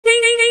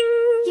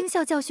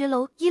校教学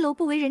楼1楼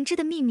不为人知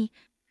的秘密。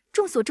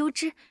众所周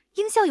知，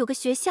樱校有个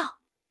学校。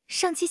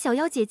上期小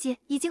妖姐姐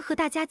已经和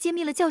大家揭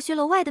秘了教学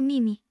楼外的秘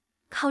密。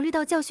考虑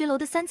到教学楼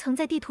的3层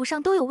在地图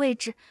上都有位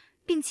置，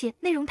并且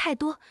内容太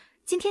多，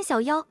今天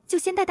小妖就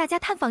先带大家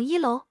探访1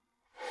楼。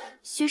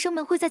学生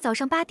们会在早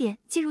上8点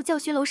进入教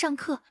学楼上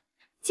课。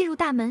进入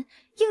大门，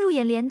映入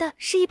眼帘的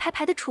是一排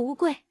排的储物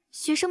柜，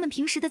学生们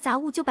平时的杂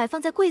物就摆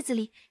放在柜子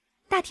里。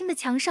大厅的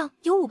墙上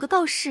有5个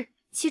告示，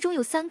其中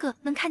有3个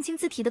能看清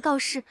字体的告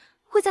示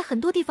会在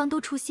很多地方都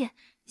出现。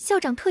校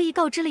长特意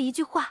告知了一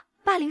句话：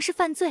霸凌是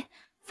犯罪，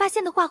发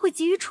现的话会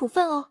给予处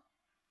分哦。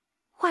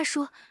话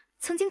说，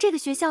曾经这个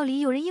学校里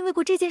有人因为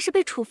过这件事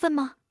被处分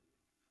吗？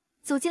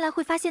走进来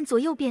会发现左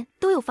右边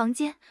都有房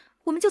间，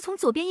我们就从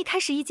左边一开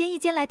始一间一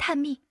间来探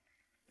秘。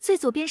最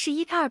左边是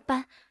1、2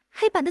班，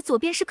黑板的左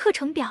边是课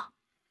程表，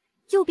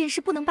右边是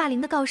不能霸凌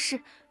的告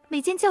示。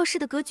每间教室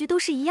的格局都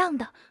是一样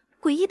的，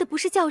诡异的不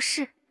是教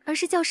室，而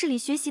是教室里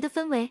学习的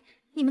氛围。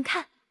你们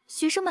看，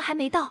学生们还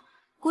没到，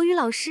国语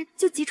老师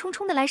就急冲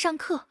冲的来上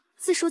课，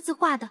自说自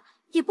话的，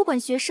也不管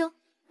学生，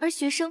而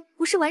学生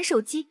不是玩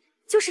手机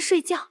就是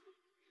睡觉。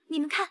你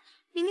们看，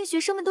明明学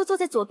生们都坐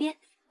在左边，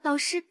老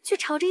师却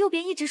朝着右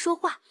边一直说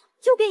话，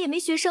右边也没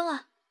学生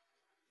啊。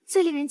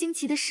最令人惊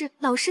奇的是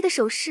老师的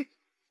手势。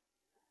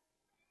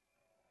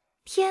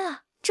天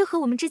啊，这和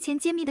我们之前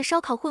揭秘的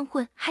烧烤混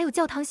混还有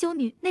教堂修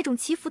女那种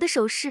祈福的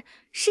手势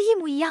是一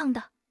模一样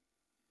的。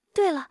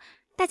对了，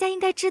大家应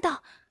该知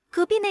道，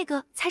隔壁那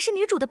个才是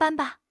女主的班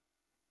吧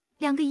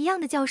？2个一样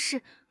的教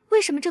室，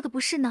为什么这个不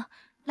是呢？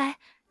来，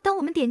当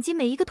我们点击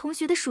每一个同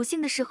学的属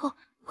性的时候，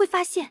会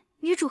发现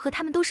女主和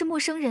他们都是陌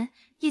生人，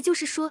也就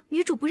是说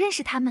女主不认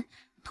识他们，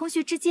同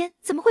学之间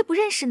怎么会不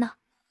认识呢？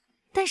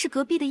但是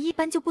隔壁的1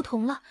班就不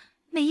同了，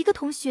每一个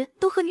同学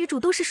都和女主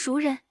都是熟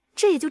人，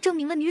这也就证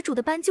明了女主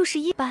的班就是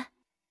1班。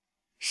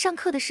上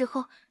课的时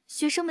候，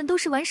学生们都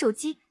是玩手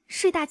机、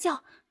睡大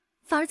觉，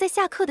反而在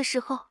下课的时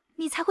候，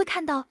你才会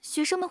看到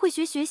学生们会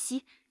学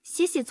习、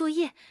写作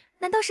业。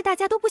难道是大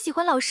家都不喜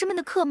欢老师们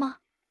的课吗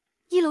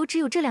？1楼只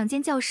有这2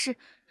间教室，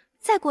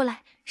再过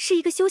来是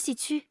一个休息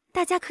区，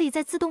大家可以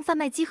在自动贩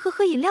卖机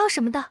喝饮料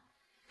什么的。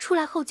出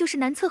来后就是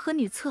男厕和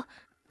女厕，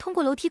通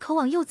过楼梯口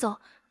往右走，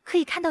可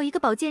以看到一个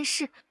保健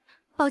室。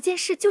保健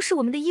室就是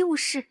我们的医务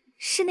室，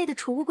室内的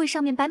储物柜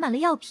上面摆满了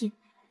药品，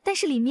但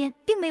是里面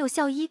并没有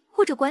校医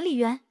或者管理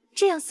员，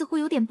这样似乎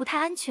有点不太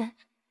安全。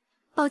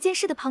保健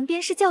室的旁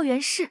边是教员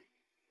室，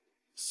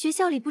学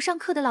校里不上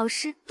课的老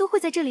师都会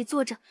在这里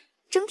坐着，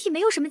整体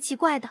没有什么奇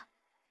怪的。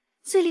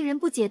最令人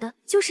不解的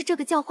就是这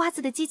个叫花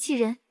子的机器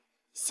人，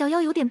小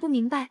妖有点不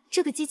明白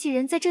这个机器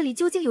人在这里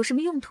究竟有什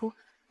么用途，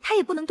它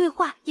也不能对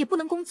话，也不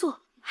能工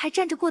作，还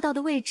占着过道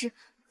的位置。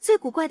最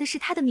古怪的是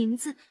它的名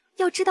字，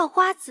要知道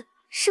花子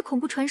是恐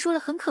怖传说了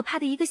很可怕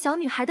的一个小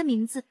女孩的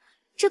名字，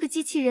这个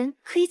机器人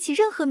可以起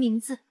任何名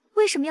字，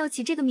为什么要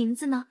起这个名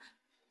字呢？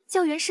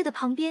教员室的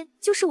旁边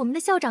就是我们的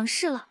校长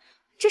室了，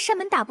这扇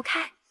门打不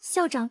开，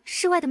校长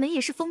室外的门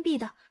也是封闭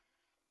的。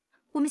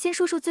我们先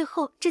说说最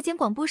后这间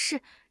广播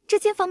室，这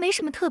间房没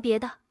什么特别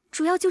的，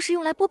主要就是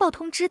用来播报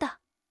通知的。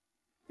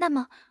那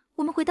么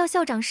我们回到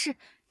校长室，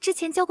之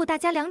前教过大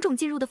家2种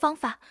进入的方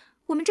法，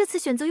我们这次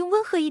选择用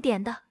温和一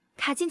点的。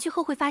卡进去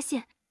后会发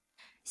现，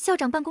校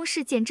长办公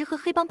室简直和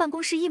黑帮办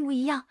公室一模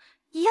一样，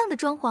一样的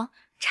装潢，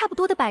差不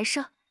多的摆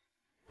设。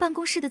办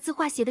公室的字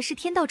画写的是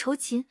天道酬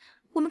勤，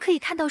我们可以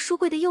看到书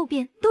柜的右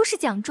边都是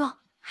奖状，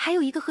还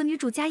有一个和女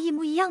主家一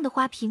模一样的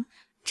花瓶，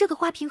这个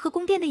花瓶和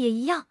宫殿的也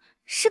一样，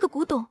是个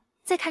古董。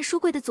再看书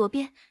柜的左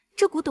边，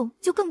这古董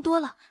就更多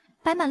了，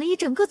摆满了一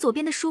整个左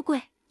边的书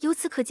柜，由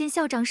此可见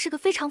校长是个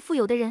非常富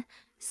有的人，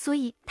所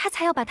以他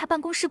才要把他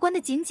办公室关得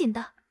紧紧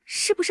的，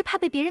是不是怕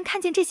被别人看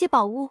见这些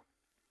宝物？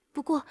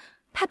不过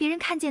怕别人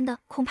看见的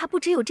恐怕不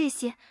只有这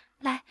些。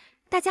来，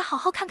大家好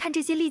好看看这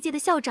些历届的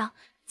校长，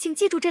请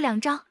记住这2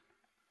张。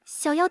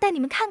小妖带你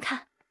们看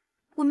看。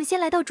我们先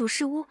来到主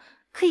事屋，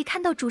可以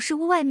看到主事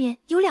屋外面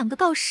有2个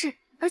告示，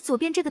而左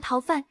边这个逃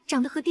犯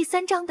长得和第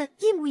3张的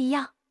一模一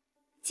样。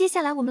接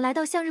下来我们来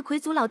到向日葵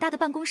组老大的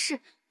办公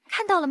室，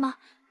看到了吗？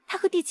他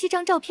和第7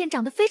张照片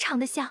长得非常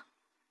的像。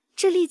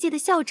这历届的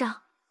校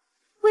长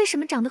为什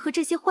么长得和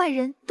这些坏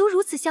人都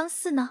如此相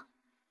似呢？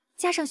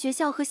加上学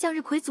校和向日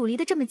葵组离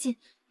得这么近，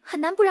很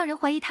难不让人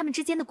怀疑他们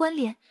之间的关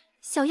联。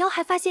小妖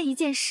还发现一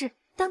件事，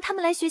当他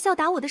们来学校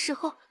打我的时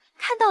候，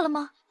看到了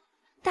吗？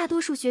大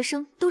多数学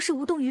生都是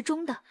无动于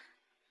衷的，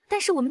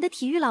但是我们的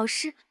体育老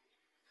师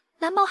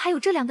蓝猫还有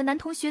这2个男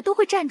同学都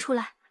会站出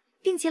来，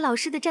并且老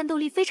师的战斗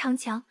力非常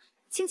强，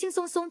轻轻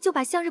松松就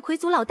把向日葵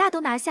组老大都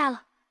拿下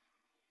了。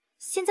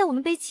现在我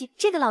们背起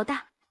这个老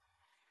大，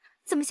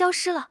怎么消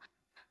失了？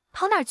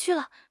跑哪儿去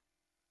了？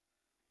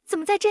怎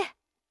么在这？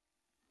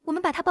我们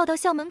把他抱到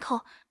校门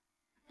口。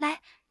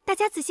来，大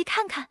家仔细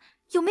看看，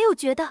有没有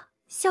觉得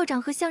校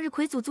长和向日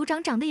葵组组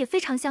长长得也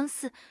非常相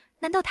似？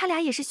难道他俩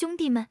也是兄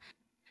弟们？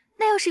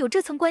那要是有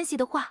这层关系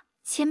的话，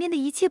前面的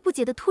一切不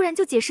解的突然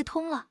就解释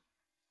通了。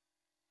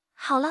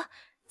好了，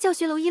教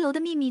学楼1楼的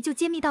秘密就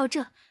揭秘到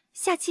这，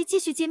下期继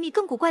续揭秘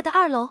更古怪的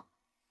2楼，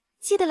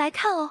记得来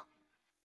看哦。